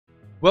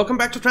Welcome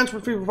back to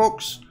Transport Fever,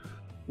 folks.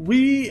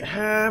 We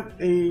have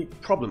a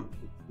problem.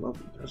 Well,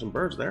 there's some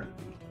birds there.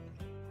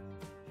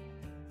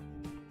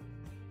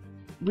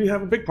 We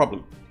have a big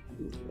problem.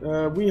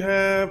 We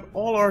have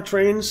all our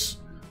trains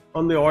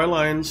on the oil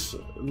lines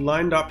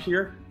lined up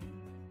here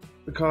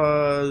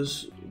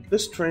because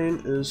this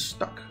train is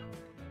stuck.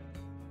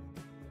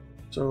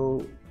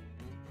 So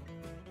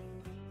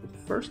the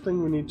first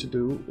thing we need to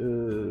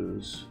do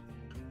is...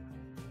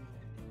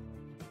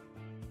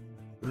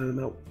 I don't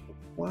know.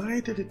 Why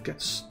did it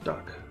get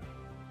stuck?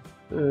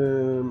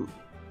 Let's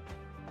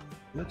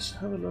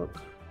have a look.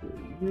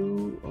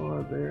 You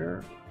are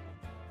there.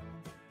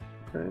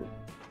 Okay.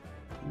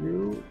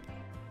 You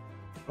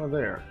are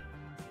there.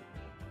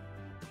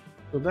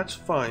 So that's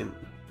fine.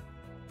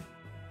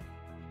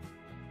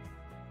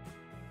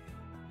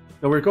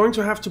 Now we're going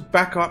to have to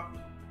back up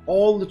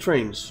all the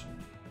trains.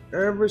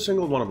 Every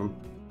single one of them.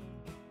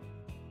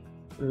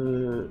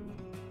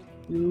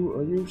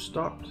 Are you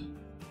stopped?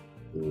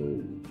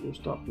 You're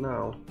stopped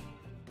now.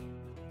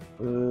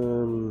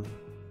 You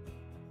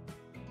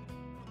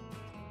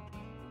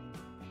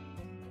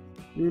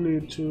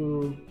need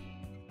to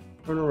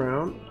turn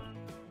around.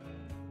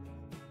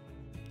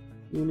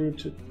 You need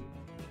to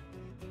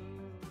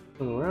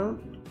turn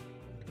around.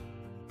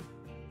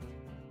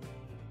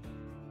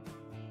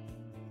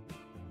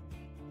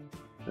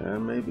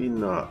 Maybe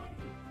not.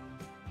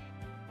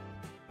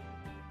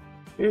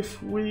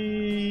 If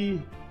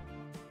we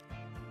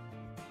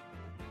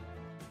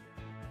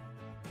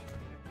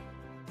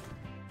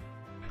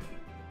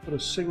put a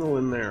signal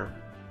in there,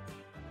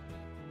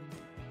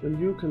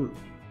 then you can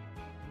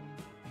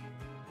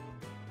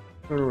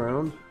turn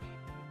around.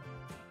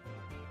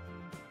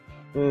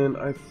 And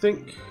I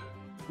think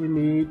we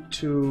need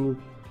to...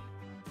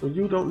 Well,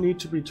 you don't need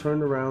to be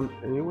turned around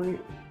anyway.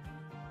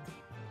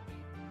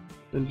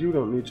 And you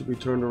don't need to be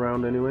turned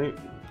around anyway.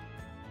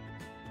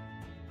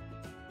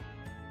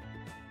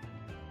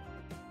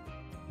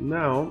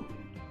 Now,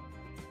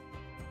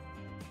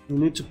 we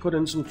need to put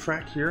in some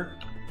track here.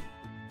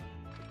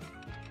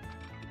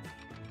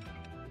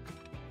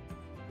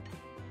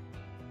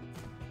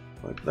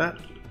 Like that.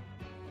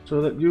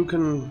 So that you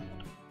can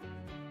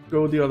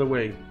go the other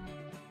way.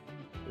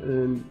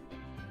 And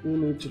you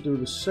need to do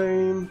the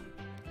same.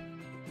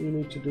 You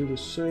need to do the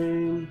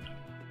same.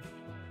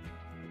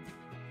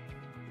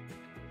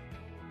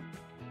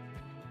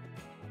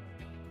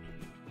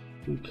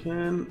 We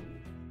can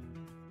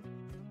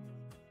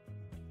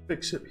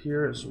fix it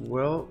here as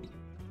well.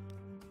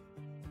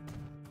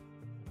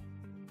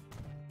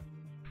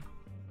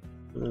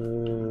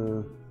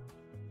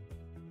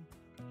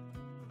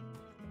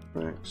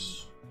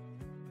 Tracks.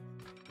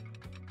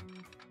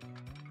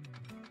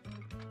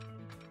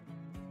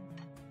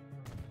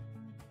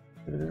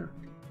 There.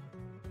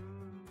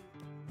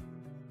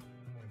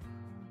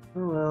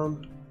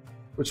 Around.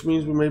 Which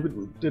means we maybe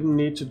didn't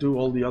need to do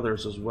all the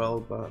others as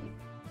well, but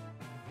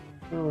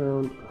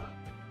around.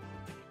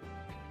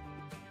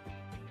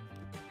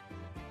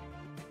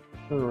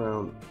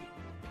 Around.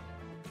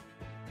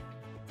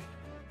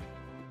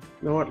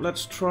 You know what,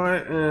 let's try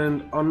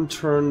and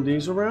unturn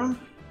these around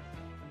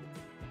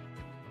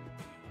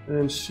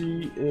and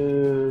see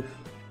if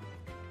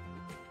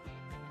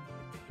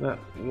that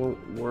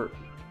won't work.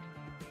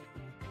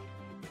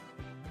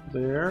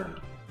 There.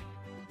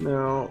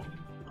 Now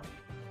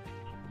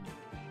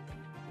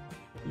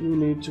you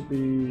need to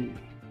be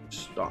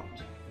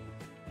stopped.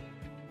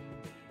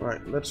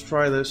 Right, let's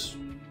try this.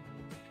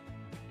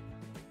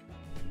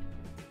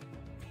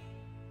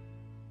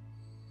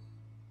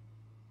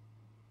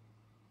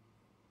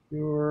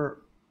 You're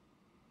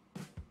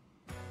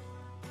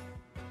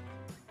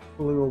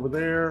pulling over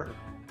there.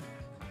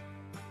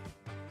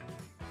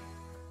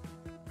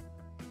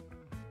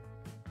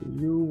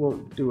 You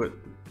won't do it.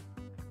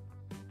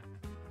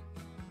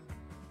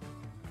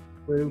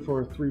 Waiting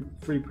for a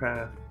free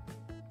path.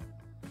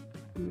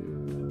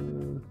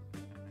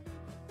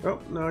 Oh,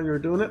 now you're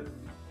doing it.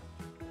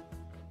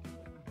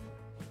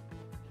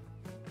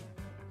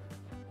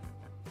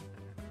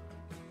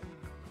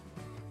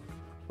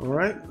 All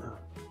right.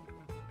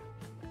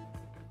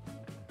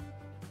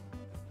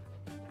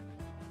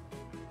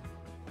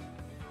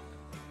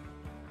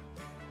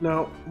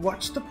 Now,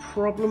 what's the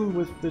problem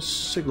with this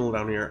signal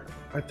down here?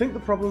 I think the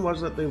problem was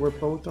that they were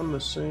both on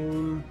the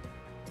same...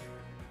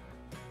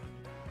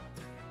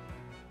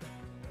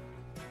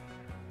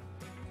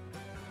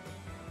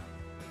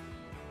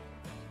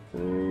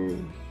 Okay.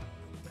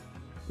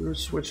 We're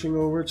switching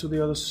over to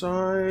the other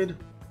side.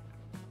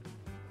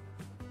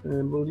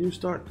 And will you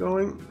start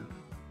going?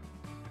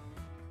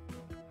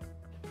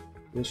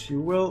 Yes, you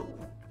will.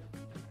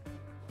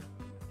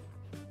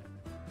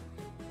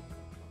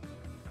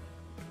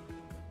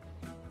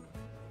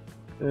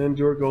 And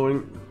you're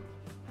going.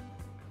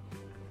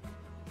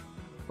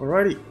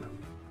 Alrighty.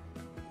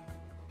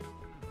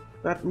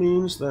 That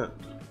means that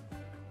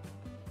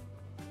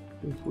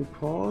if we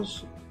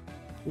pause,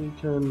 we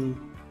can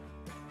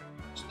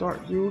start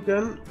you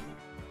again.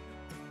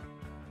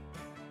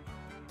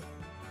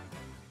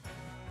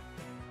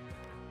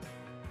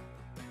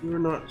 You're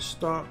not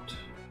stopped.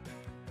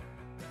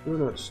 You're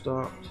not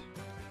stopped.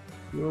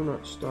 You're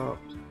not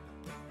stopped.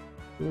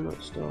 You're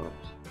not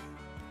stopped.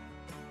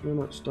 You're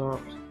not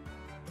stopped.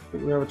 I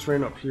think we have a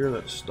train up here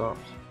that's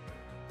stopped.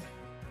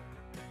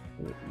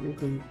 You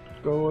can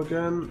go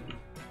again.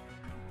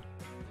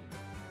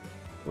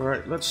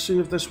 Alright, let's see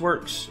if this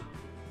works.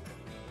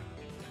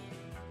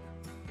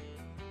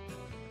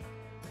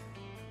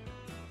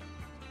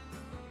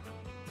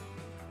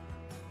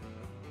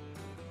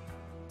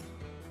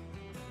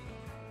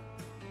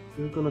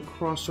 You're gonna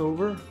cross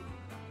over.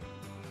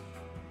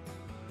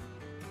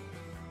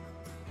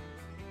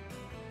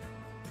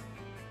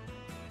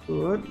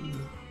 Good.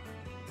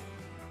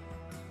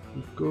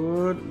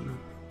 Good.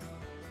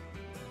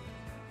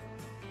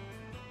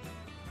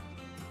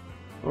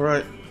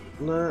 Alright,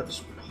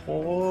 let's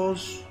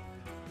pause.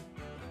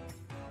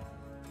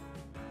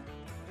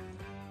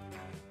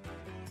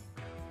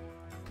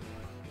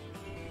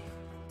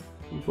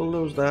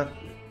 Bulldoze that.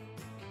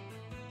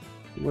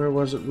 Where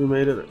was it? We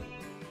made it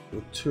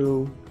with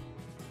 2.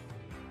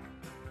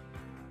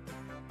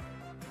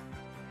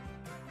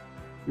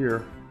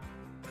 Here.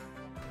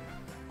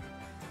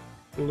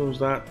 Bulldoze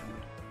that.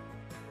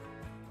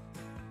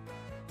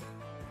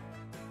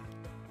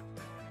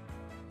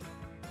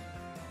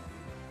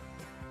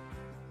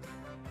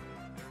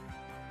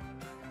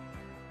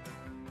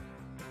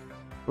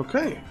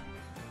 Okay.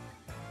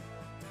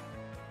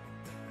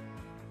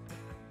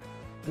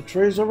 The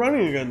trays are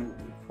running again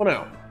for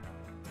now.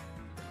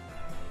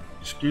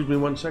 Excuse me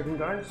 1 second,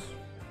 guys.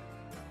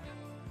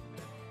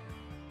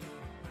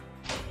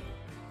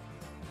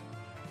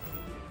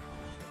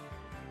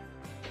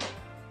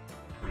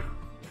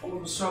 All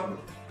of a sudden,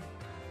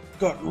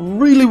 got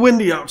really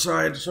windy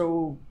outside,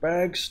 so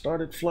bags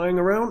started flying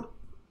around.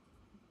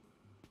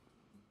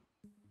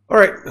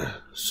 Alright,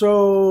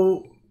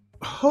 so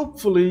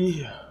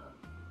hopefully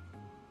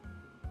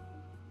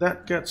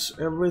that gets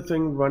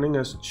everything running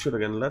as it should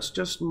again. Let's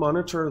just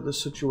monitor the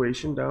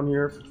situation down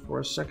here for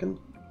a second.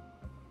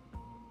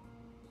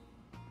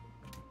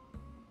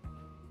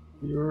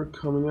 You're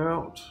coming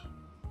out.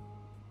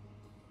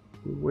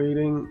 You're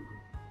waiting.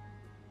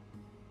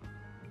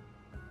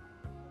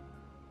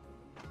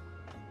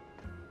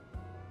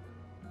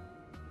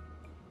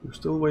 You're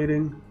still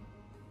waiting.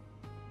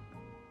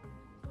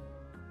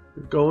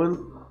 You're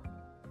going.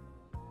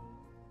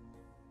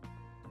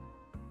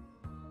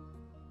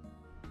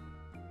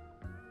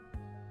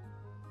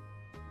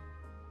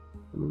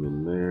 Coming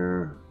in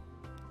there.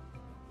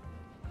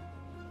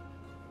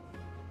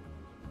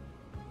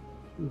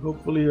 And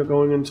hopefully you're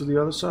going into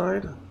the other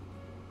side.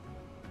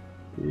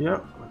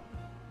 Yep.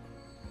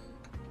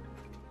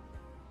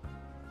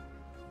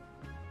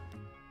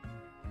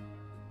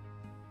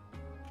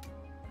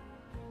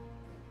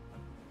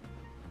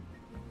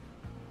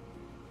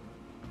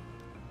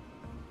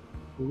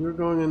 We're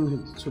going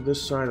into this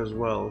side as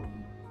well.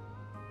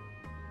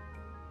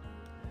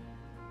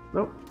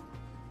 Nope.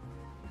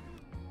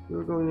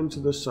 We're going into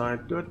this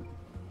side. Good.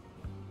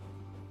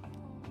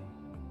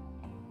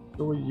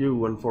 So are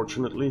you,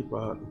 unfortunately,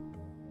 but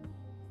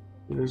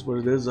it is what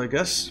it is, I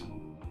guess.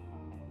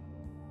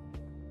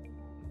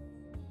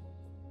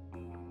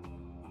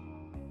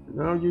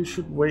 Now you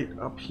should wait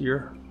up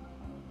here.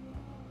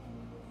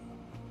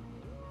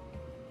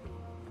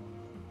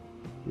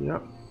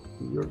 Yep,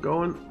 you're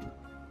going.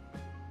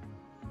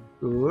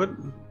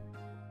 Good.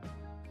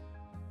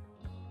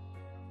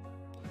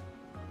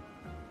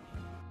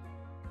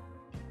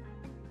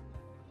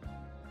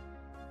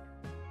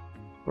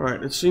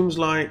 Alright, it seems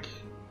like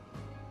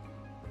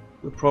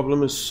the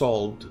problem is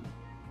solved.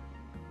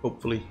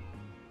 Hopefully.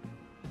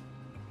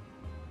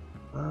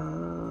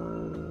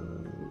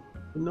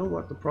 You know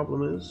what the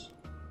problem is?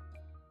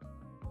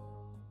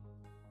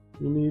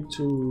 You need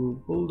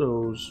to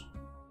bulldoze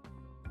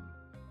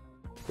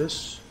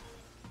this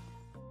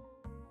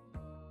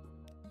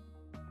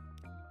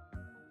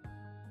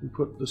and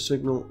put the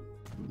signal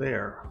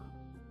there.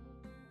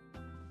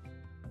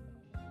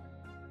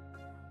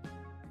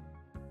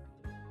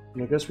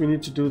 And I guess we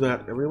need to do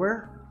that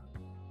everywhere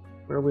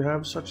where we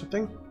have such a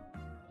thing.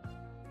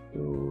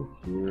 So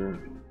here.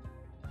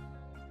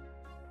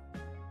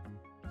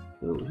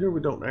 So here we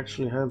don't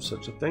actually have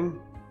such a thing.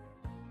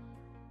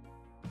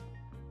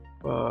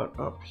 But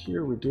up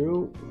here we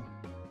do.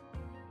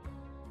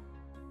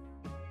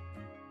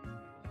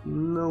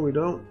 No, we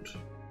don't.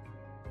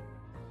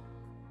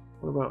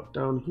 What about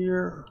down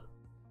here?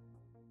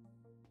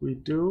 We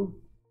do.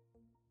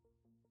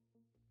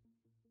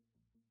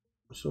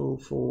 So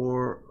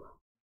for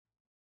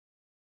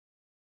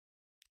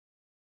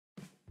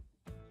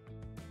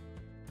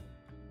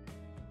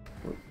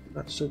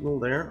that signal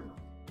there,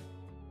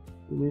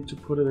 we need to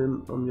put it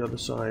in on the other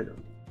side.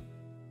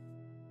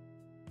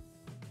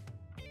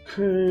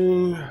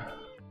 Okay.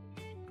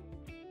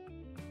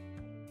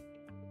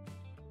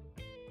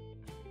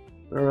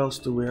 Where else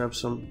do we have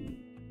some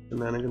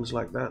shenanigans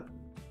like that?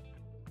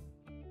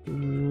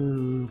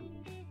 I'm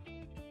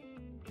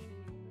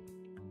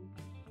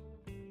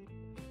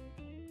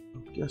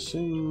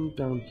guessing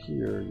down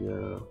here,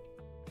 yeah.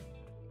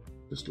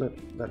 Just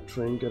let that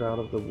train get out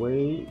of the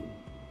way.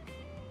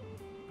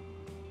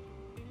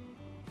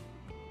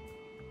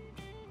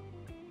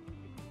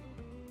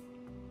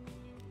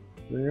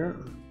 There.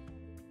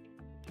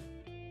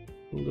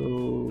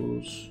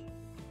 Goes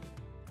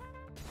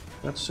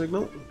that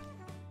signal.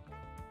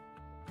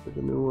 Put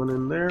a new one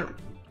in there.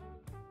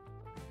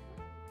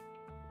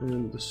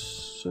 And the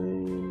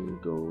same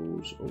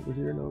goes over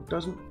here. No, it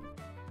doesn't.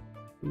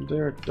 And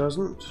there it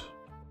doesn't.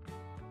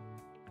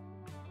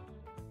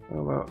 How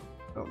about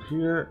out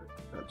here?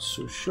 That's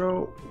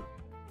Susho.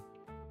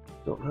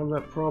 Don't have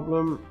that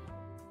problem.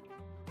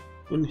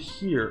 In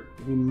here,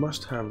 we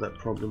must have that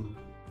problem.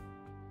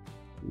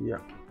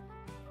 Yeah.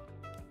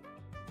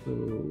 So,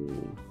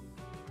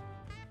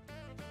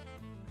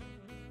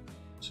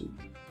 let's see.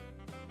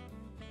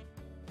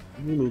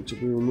 You need to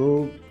be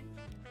removed.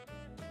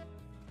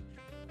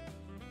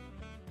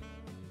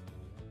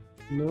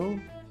 No?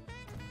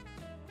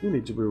 You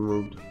need to be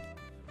removed.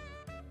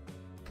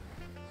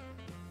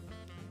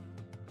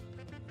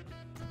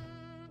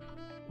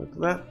 Like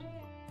that.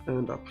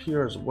 And up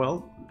here as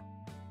well.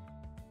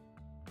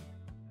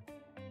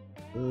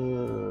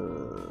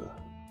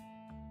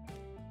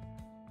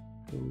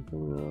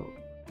 Coming out.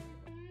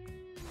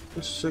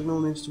 This signal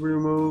needs to be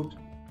removed.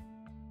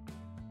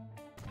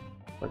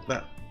 Like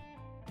that.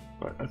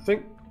 Right, I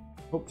think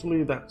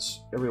hopefully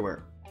that's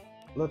everywhere.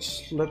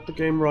 Let's let the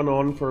game run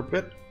on for a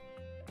bit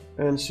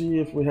and see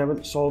if we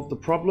haven't solved the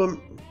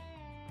problem.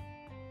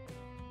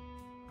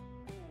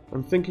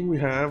 I'm thinking we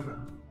have.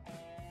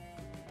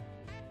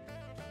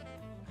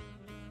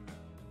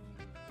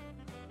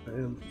 I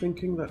am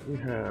thinking that we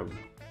have.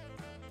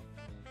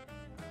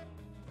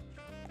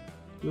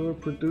 You're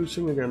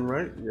producing again,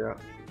 right? Yeah.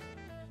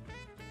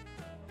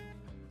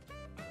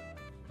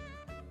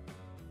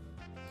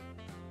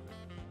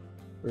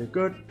 Very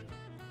good.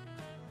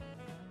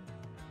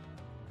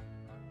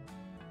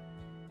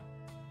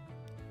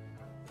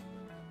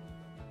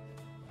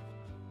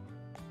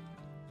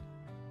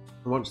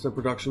 Once the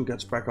production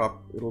gets back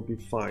up, it'll be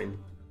fine.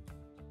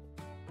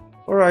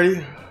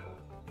 Alrighty.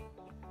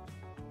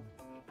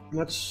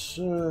 Let's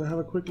have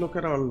a quick look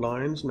at our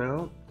lines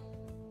now.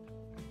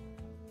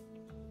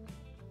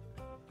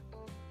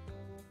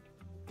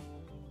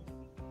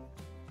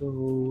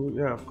 So,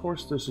 yeah, of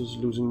course this is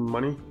losing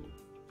money.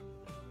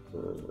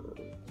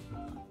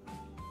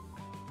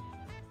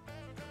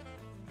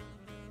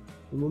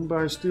 The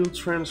Mumbai Steel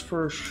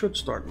Transfer should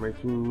start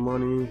making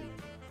money.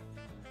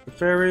 The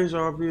ferries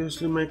are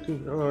obviously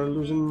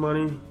losing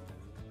money.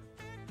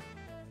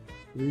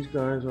 These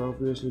guys are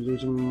obviously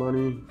losing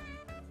money.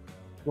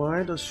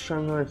 Why does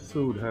Shanghai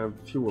Food have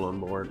fuel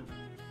on board?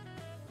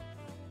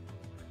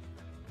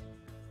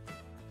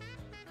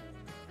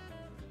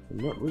 I'm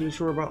not really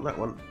sure about that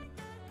one.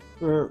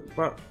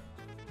 But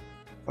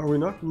are we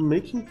not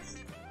making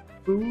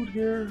food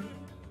here?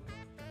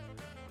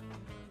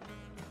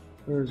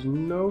 There's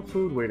no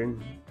food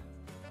waiting.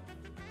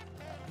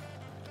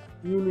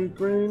 You need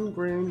grain,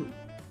 grain.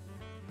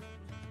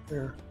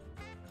 There.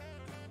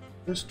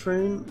 This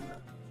train.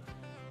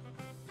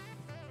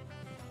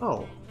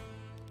 Oh.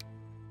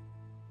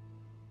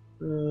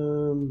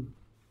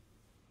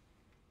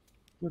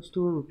 Let's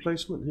do a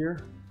replacement here.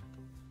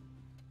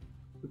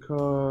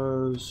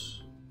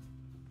 Because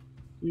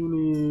you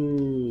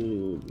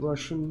need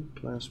Russian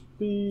Class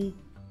B.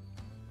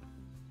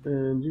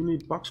 And you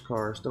need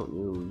boxcars, don't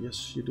you?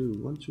 Yes, you do.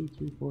 1, 2,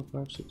 3, 4,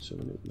 5, 6,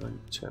 7, 8, 9,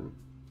 10.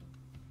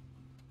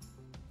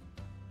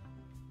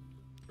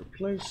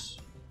 Replace.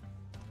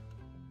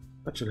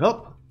 That should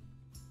help.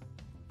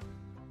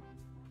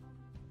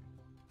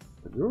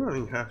 But you're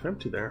running half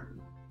empty there.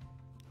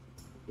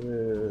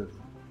 With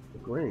the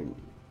grain.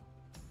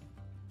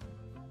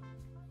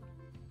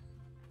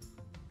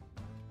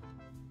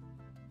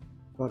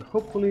 But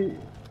hopefully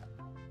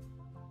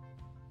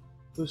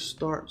this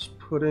starts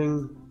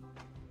putting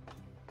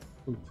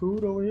some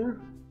food over here.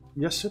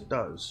 Yes, it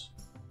does.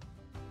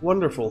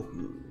 Wonderful.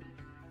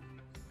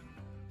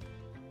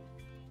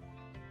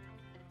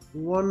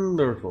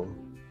 Wonderful.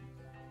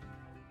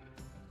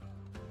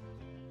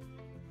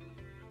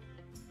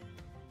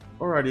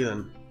 Alrighty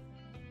then.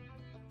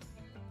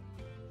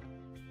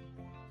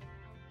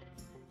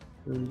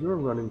 And you're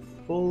running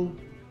full.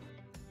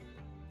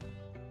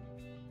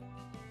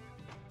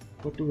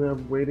 What do we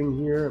have waiting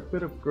here? A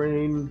bit of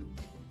grain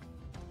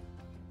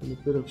and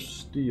a bit of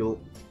steel.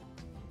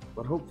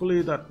 But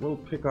hopefully that will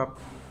pick up.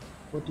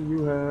 What do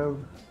you have?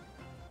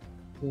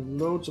 You have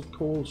loads of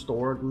coal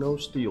stored, no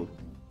steel.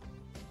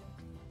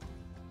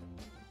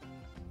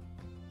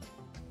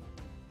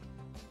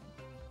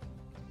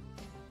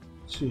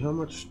 Let's see, how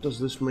much does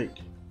this make?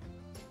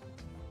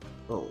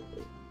 Oh,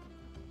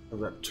 have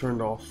that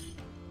turned off.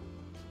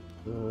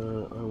 I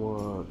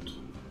want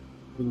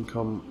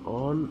income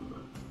on.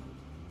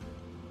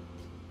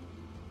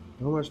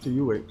 How much do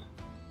you weigh?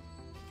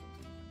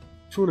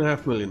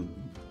 2.5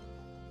 million.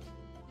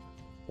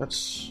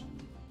 That's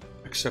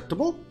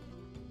acceptable,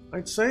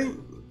 I'd say.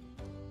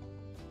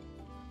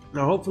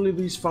 Now hopefully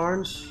these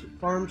farms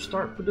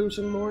start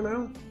producing more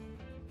now.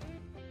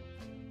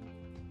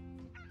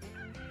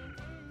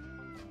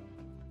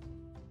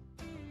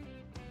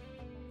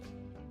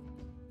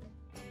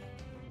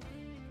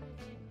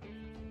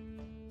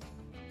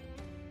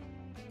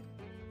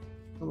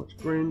 How much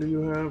grain do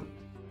you have?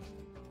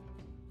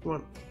 Come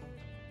on.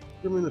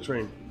 Give me the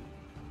train.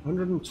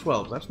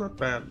 112. That's not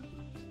bad.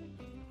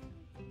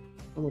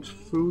 How much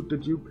food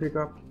did you pick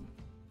up?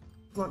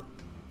 Come on.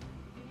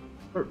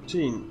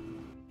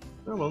 13.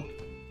 Oh well.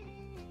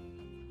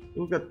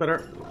 You'll get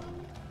better.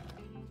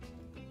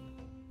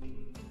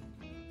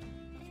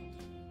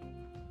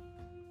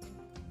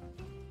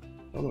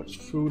 How much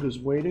food is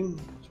waiting?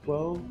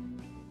 12.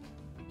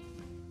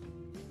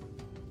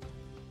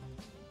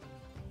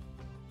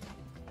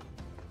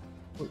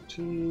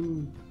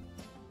 14.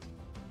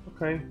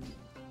 Okay.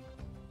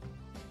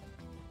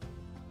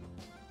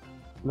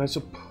 And I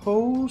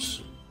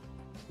suppose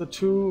the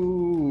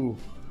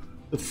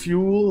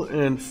fuel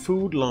and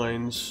food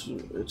lines,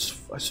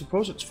 I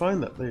suppose it's fine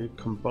that they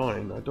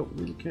combine. I don't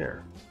really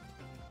care.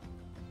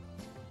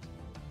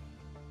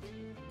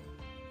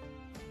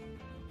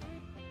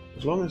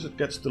 As long as it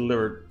gets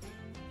delivered.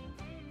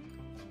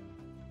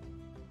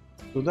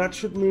 So that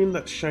should mean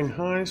that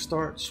Shanghai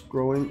starts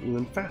growing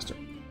even faster.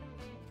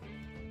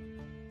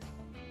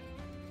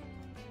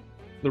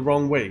 The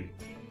wrong way,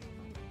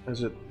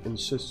 as it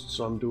insists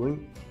on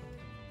doing.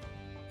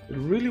 It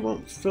really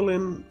won't fill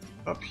in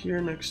up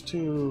here next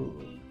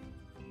to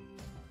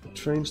the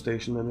train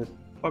station, and it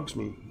bugs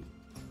me.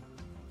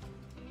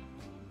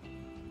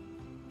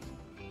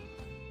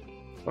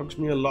 Bugs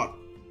me a lot.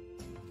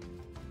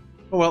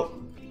 Oh well.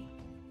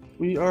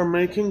 We are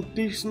making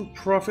decent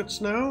profits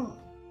now.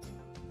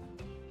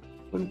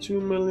 22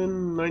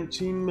 million,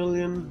 19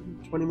 million,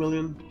 20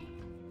 million.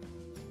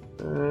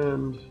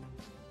 And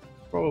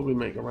probably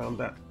make around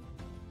that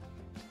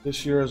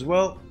this year as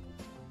well.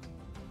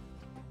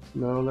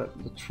 Now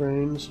that the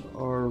trains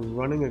are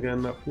running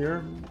again up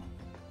here,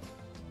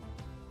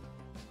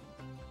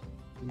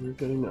 we're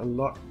getting a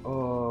lot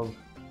of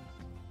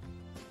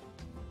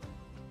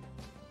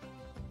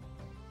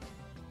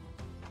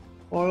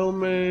oil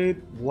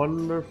made.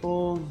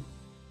 Wonderful.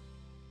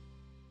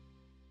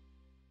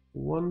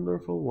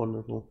 Wonderful,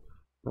 wonderful.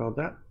 Now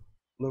that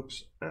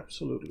looks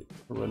absolutely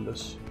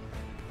horrendous.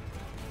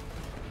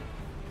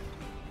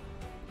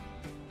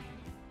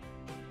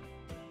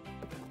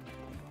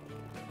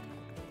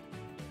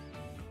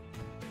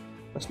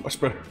 That's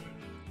much better.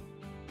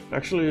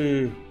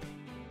 Actually,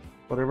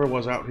 whatever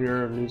was out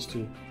here needs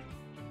to...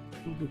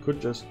 We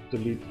could just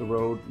delete the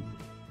road.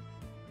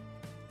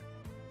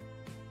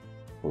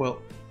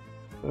 Well,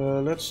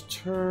 let's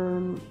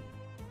turn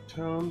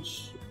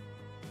towns,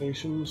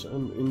 stations,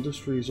 and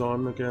industries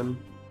on again.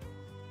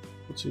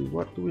 Let's see,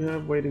 what do we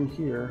have waiting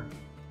here?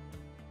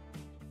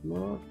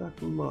 Not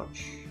that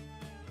much.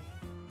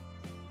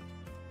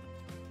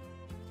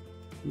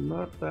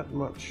 Not that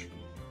much.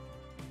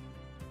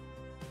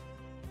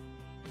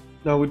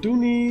 Now we do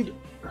need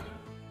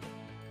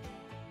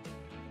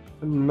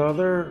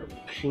another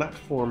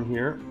platform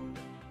here.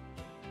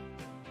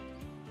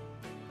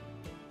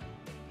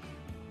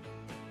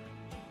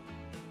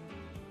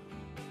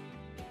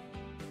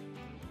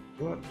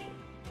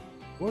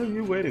 What are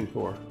you waiting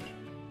for?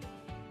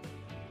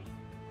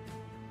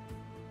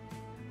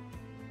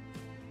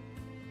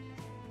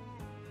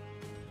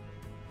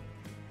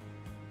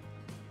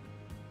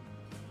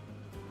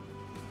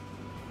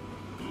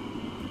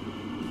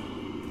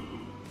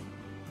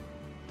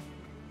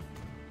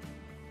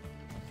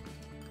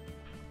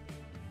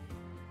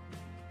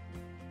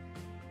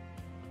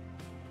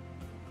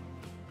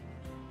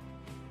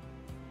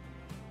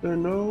 There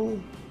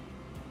no...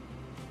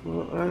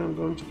 Well, I am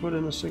going to put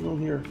in a signal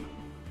here.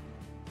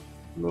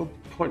 No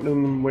point in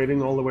them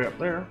waiting all the way up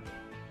there.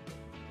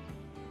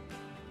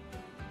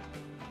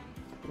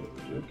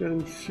 You're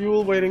getting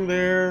fuel waiting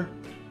there.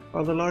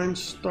 Are the lines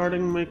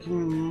starting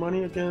making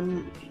money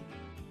again?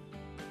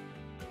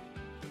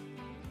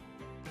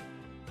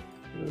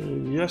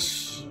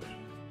 Yes.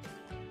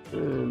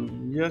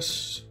 And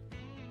yes.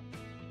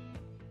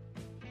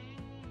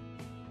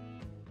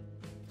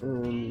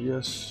 And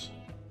yes.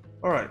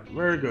 Alright,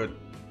 very good.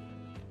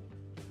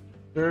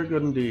 Very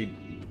good indeed.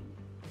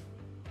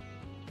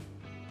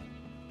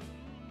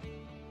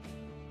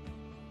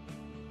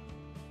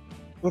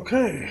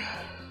 Okay.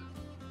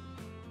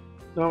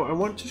 Now I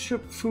want to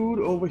ship food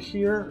over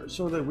here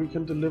so that we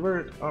can deliver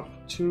it up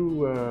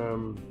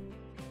to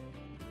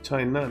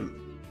Tainan.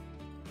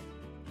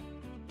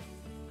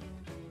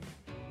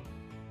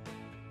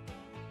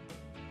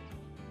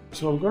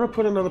 So I'm going to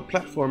put another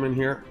platform in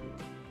here.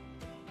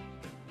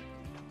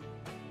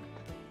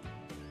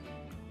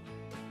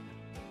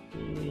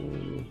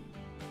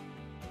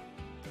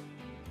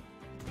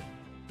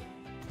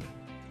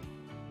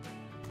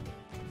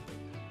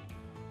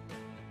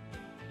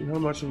 How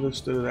much of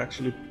this did it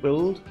actually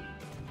build?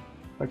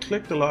 I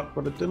clicked a lot,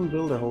 but it didn't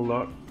build a whole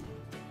lot.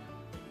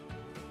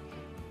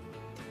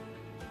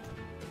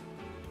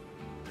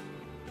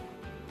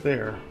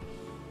 There.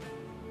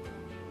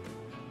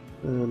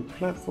 And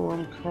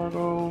platform,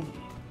 cargo.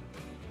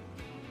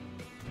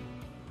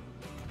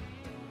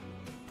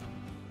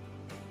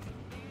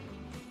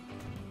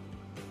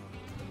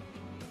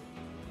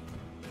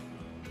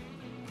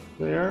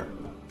 There.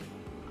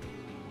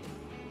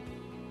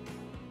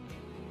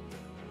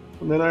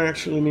 And then I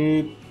actually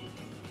need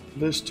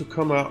this to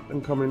come out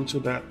and come into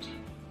that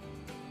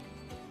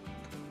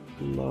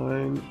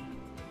line.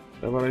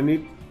 But I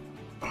need...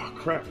 oh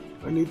crap,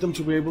 I need them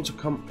to be able to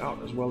come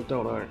out as well,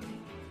 don't I?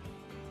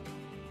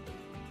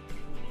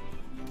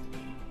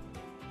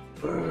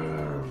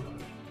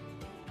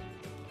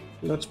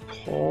 Let's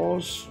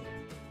pause.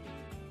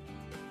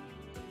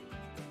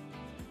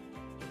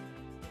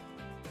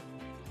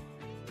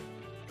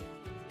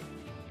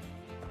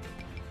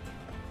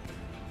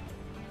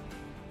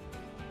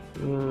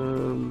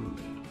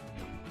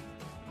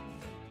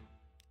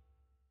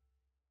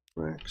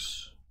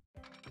 Max.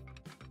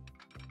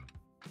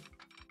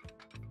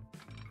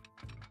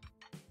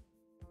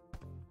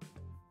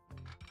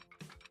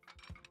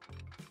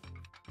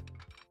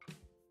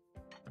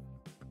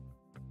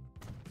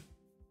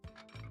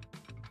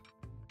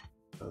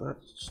 Oh,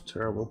 that's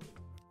terrible.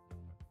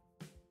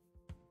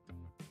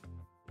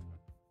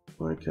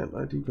 Why can't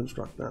I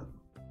deconstruct that?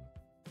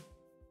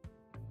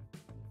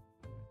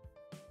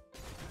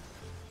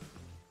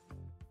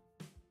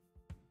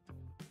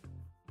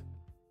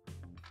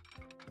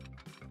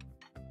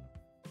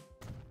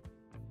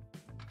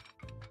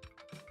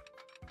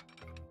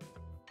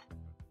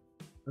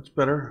 That's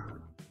better.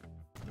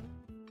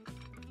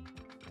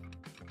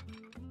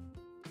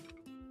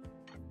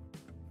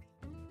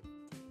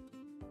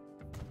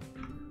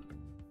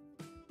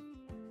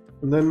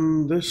 And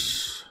then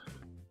this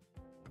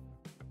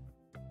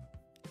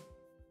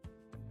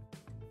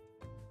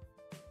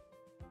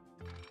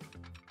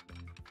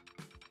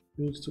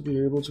needs to be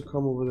able to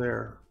come over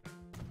there.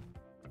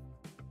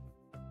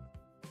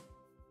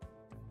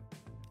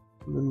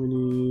 And then we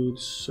need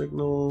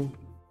signal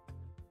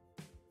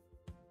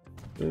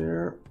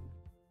there.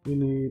 We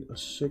need a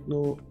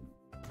signal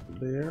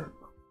there.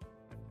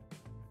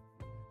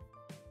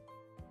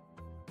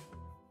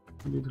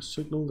 We need a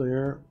signal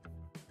there.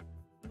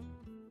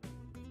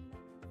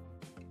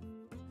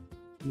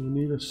 We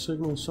need a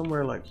signal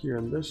somewhere like here,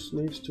 and this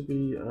needs to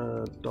be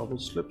a double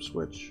slip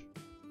switch.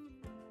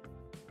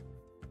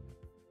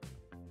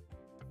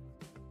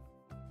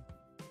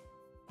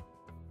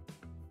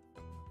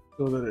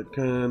 So that it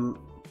can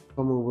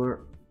come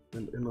over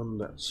and in on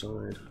that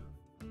side.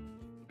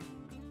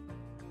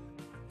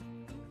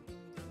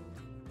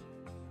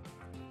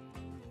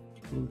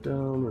 And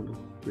down and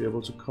be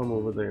able to come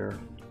over there.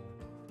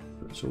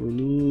 So we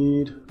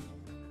need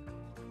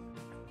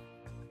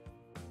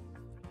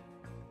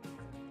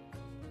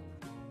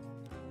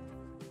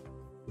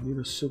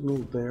a signal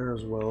there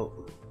as well.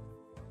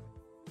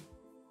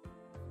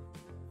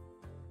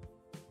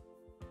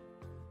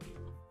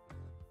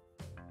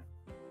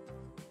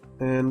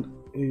 And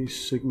a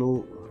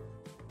signal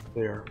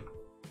there.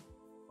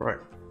 Right.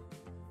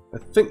 I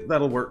think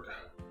that'll work.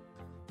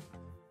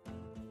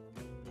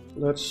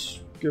 Let's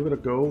give it a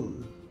go.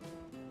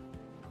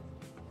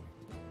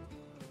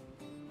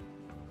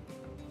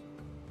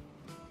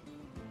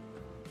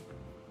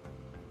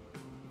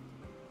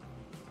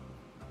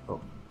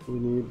 Oh, we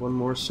need one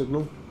more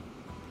signal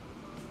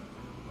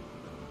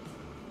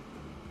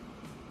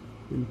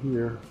in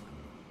here.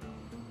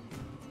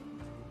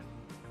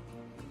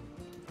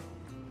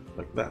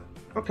 Like that.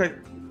 Okay.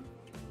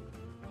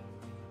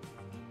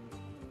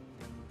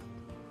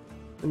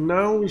 And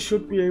now we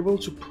should be able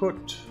to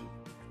put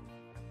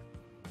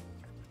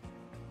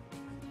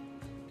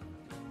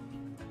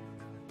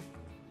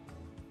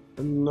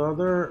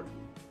another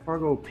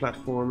cargo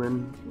platform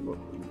in.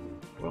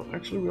 Well,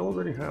 actually we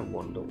already have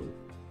one, don't we?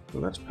 So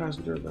that's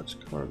passenger, that's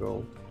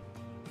cargo.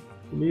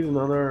 We need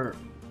another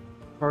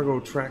cargo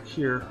track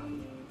here.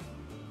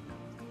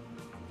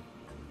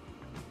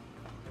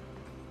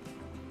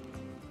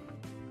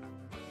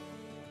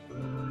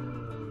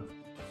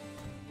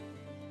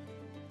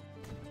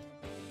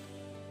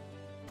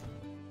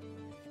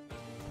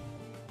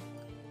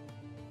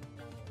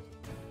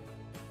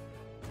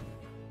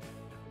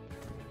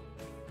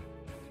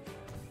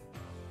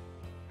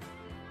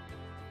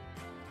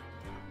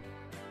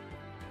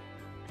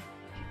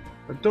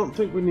 I don't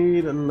think we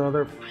need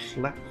another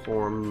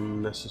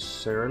platform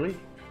necessarily,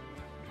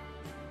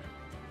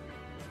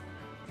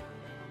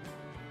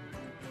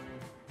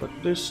 but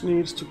this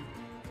needs to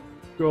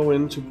go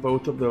into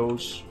both of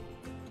those.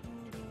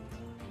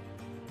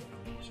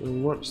 So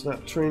once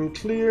that train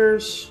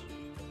clears,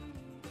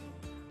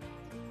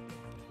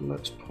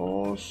 let's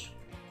pause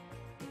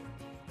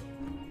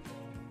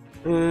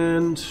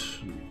and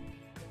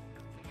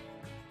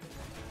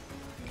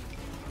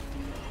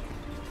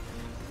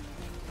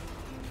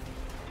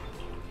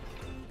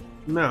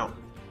now,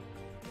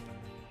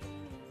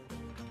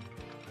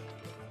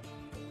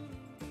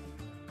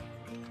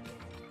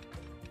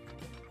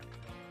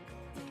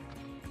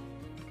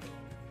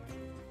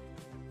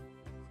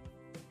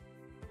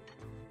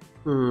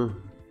 now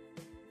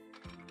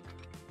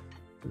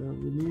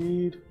we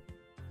need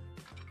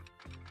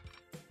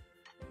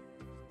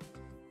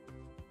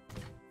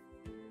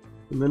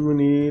and then we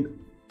need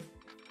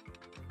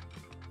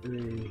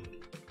a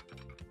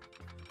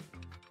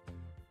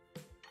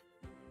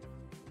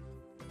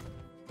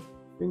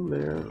thing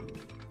there.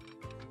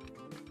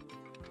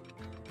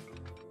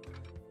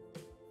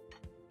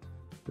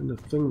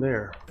 the thing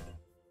there.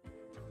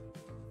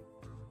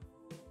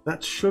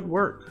 That should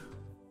work.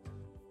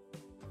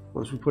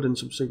 Once we put in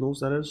some signals,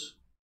 that is.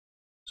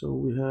 So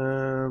we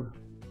have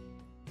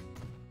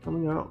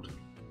coming out,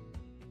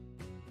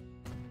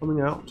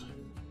 coming out,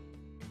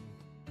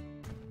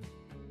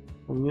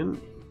 coming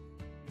in.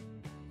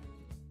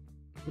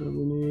 And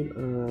we need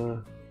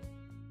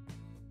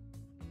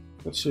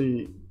let's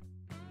see.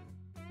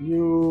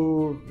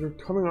 You're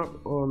coming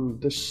up on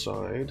this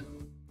side.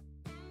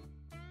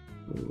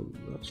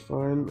 That's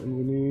fine, and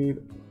we need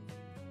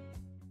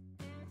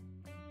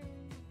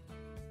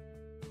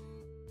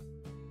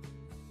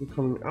you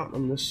coming out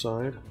on this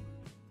side.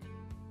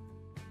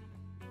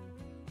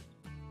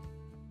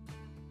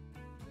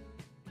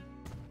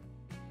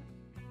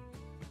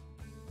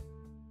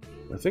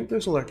 I think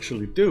this will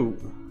actually do.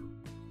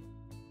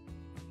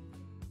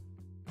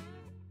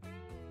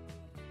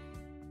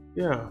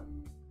 Yeah.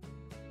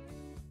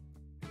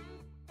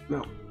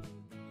 Now,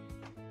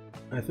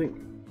 I think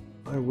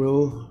I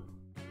will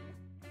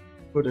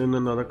put in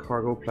another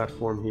cargo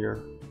platform here.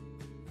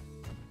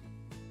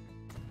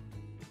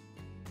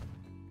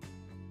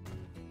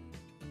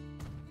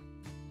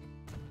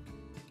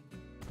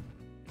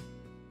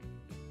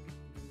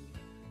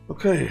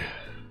 Okay.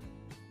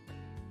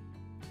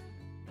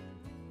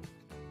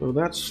 So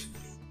that's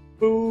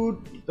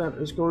food that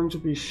is going to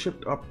be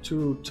shipped up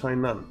to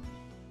Tainan.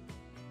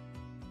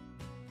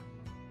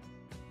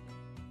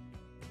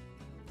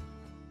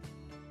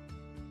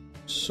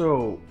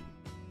 So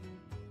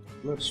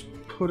let's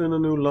put in a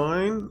new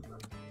line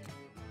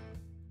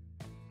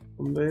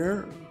from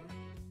there,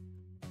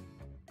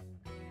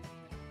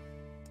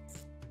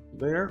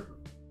 there,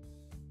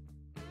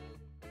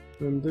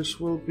 and this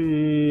will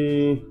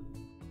be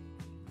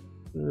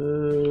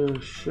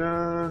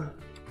show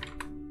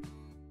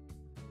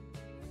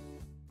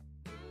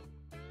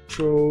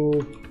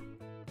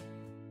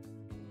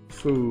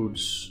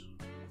foods.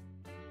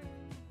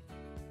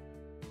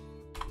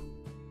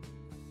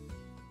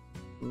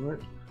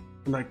 Alright,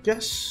 and I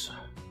guess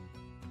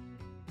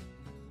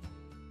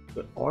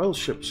the oil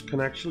ships can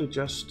actually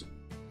just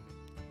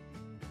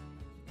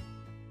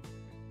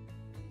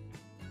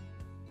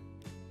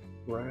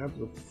grab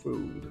the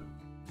food.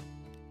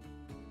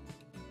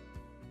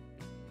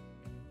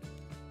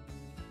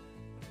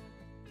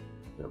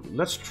 Yeah,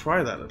 let's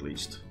try that at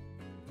least.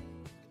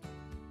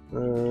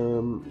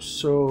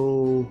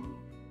 So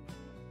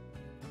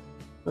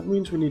that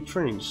means we need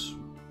trains.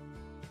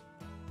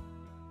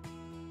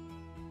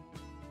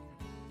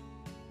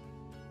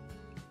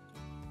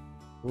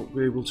 Won't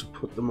be able to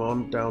put them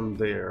on down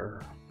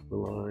there,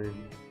 will I?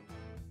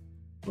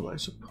 Well, I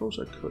suppose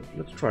I could.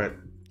 Let's try it.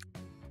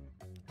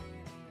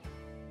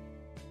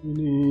 We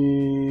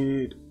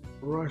need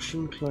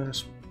Russian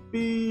class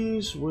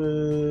Bs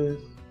with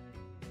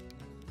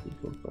 3,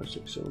 4, 5,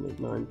 6, 7, 8,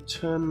 9,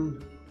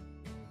 10.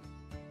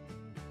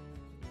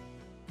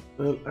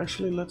 Well,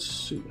 actually, let's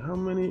see. How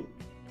many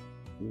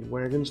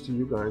wagons do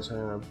you guys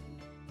have?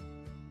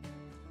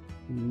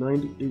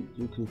 98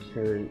 you can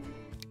carry.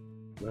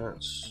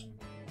 That's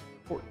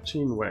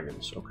 14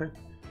 wagons. Okay.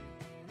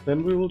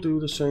 Then we will do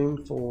the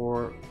same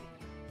for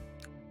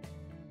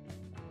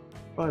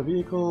 5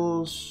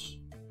 vehicles.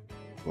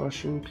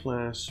 Russian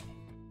class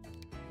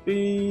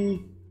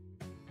B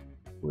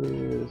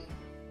with,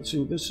 let's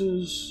see, this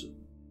is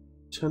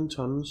 10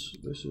 tons.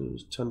 This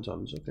is 10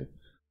 tons. Okay.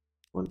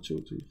 1,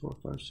 2, 3, 4,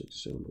 5,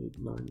 6, 7, 8,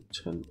 9,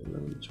 10,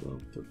 11,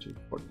 12, 13,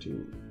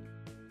 14.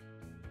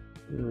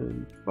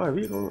 And 5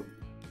 vehicle.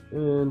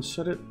 And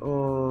set it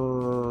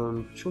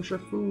on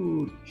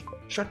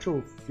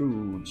Chacho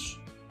Foods.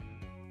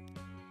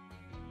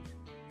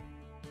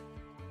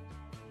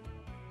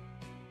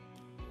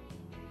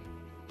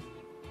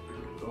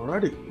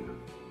 Alrighty.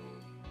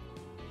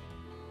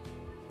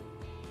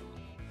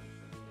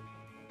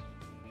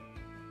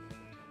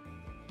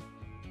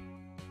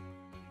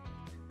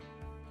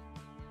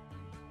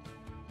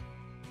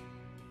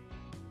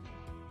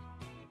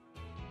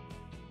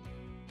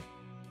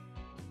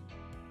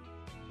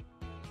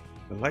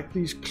 I like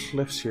these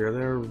cliffs here,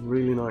 they're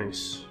really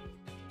nice.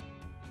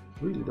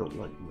 Really don't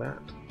like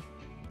that.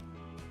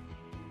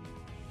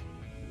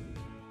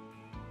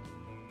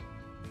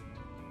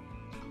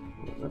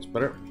 Well, that's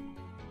better.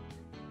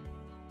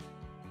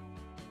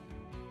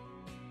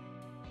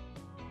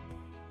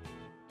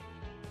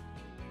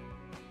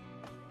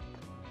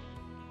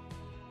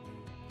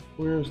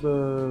 Where's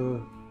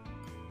the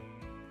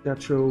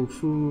Gacho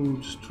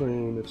Foods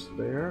train? It's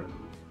there.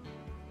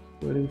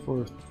 Waiting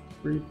for a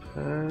free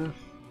path.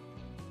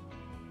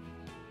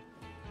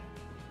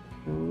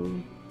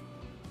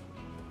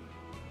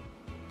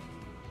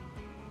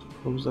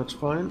 Suppose that's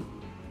fine.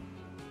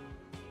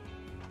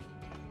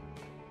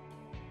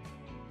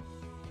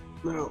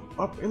 Now,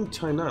 up in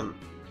Tainan,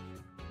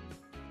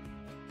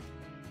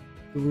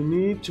 do we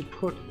need to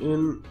put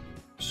in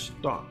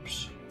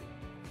stops?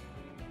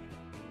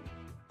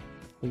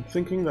 I'm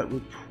thinking that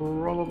we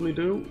probably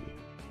do.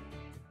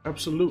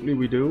 Absolutely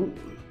we do,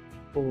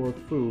 for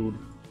food.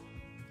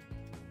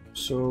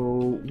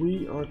 So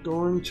we are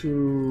going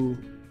to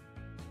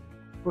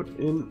put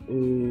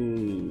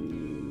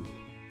in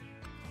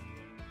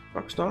a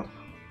truck stop.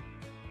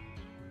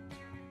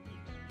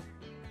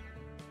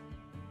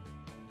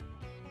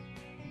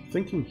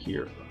 Thinking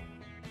here.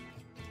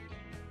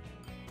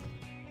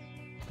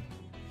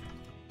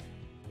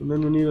 And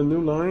then we need a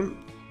new line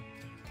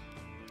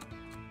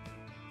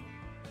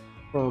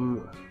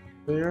from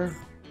there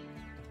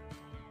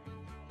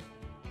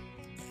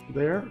to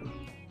there.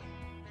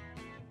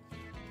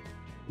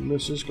 And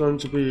this is going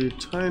to be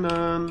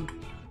Tainan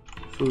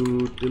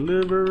food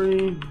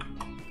delivery.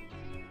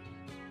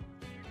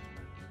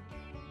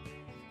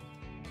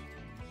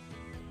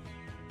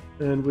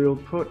 And we'll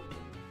put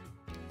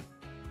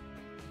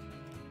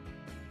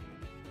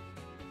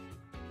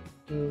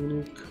we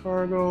need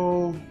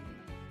cargo.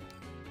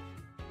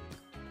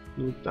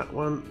 Need that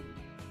one.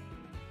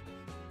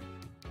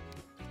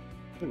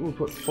 I think we'll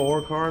put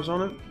 4 cars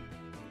on it.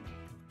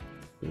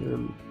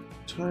 And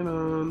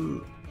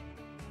Tainan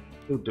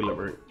food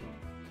delivery.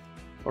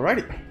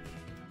 Alrighty.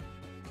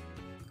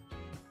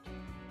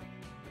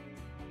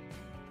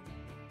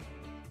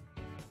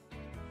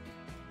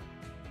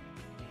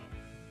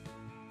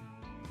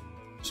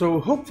 So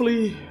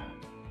hopefully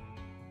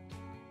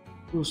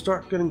we'll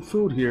start getting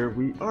food here.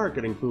 We are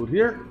getting food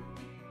here.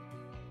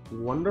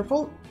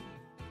 Wonderful.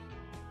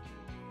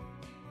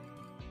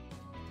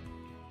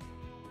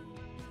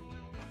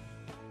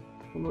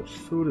 How much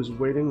food is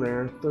waiting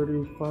there?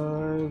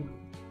 35,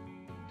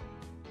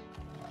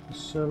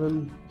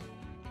 7.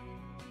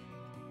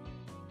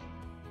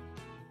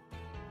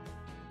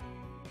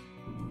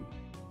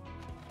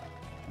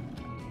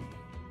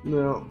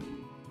 Now,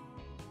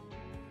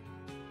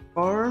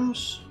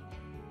 farms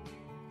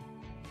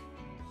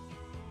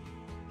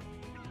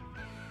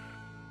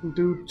can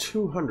do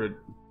 200.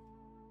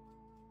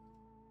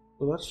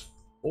 So that's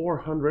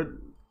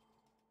 400.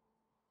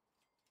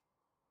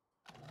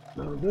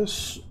 Now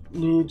this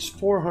needs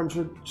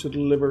 400 to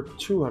deliver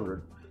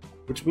 200,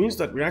 which means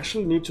that we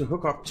actually need to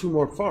hook up 2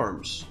 more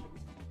farms.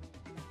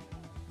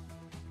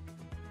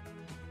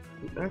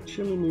 We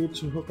actually need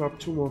to hook up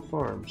 2 more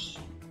farms.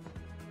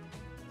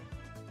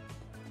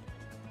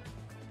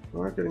 We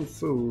are getting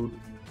food.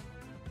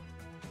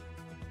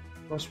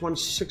 Plus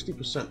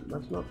 160%,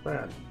 that's not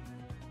bad.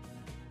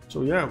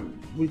 So yeah,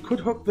 we could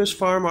hook this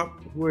farm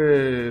up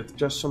with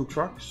just some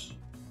trucks.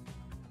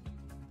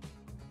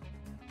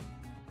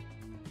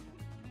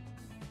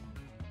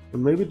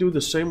 And maybe do the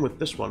same with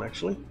this one,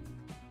 actually.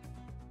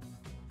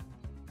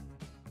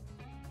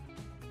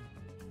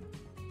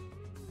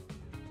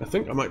 I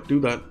think I might do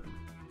that.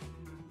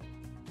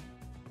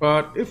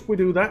 But if we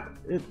do that,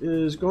 it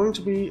is going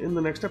to be in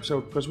the next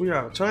episode, because we are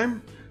out of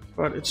time.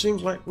 But it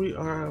seems like we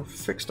are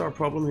fixed our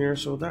problem here,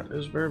 so that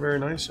is very, very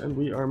nice. And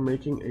we are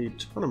making a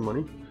ton of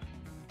money.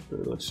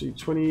 Let's see,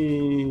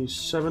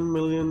 27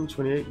 million,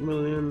 28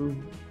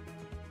 million.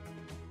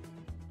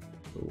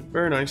 So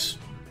very nice.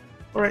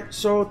 Alright,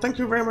 so thank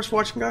you very much for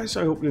watching, guys.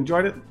 I hope you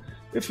enjoyed it.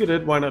 If you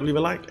did, why not leave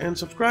a like and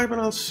subscribe, and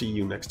I'll see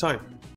you next time.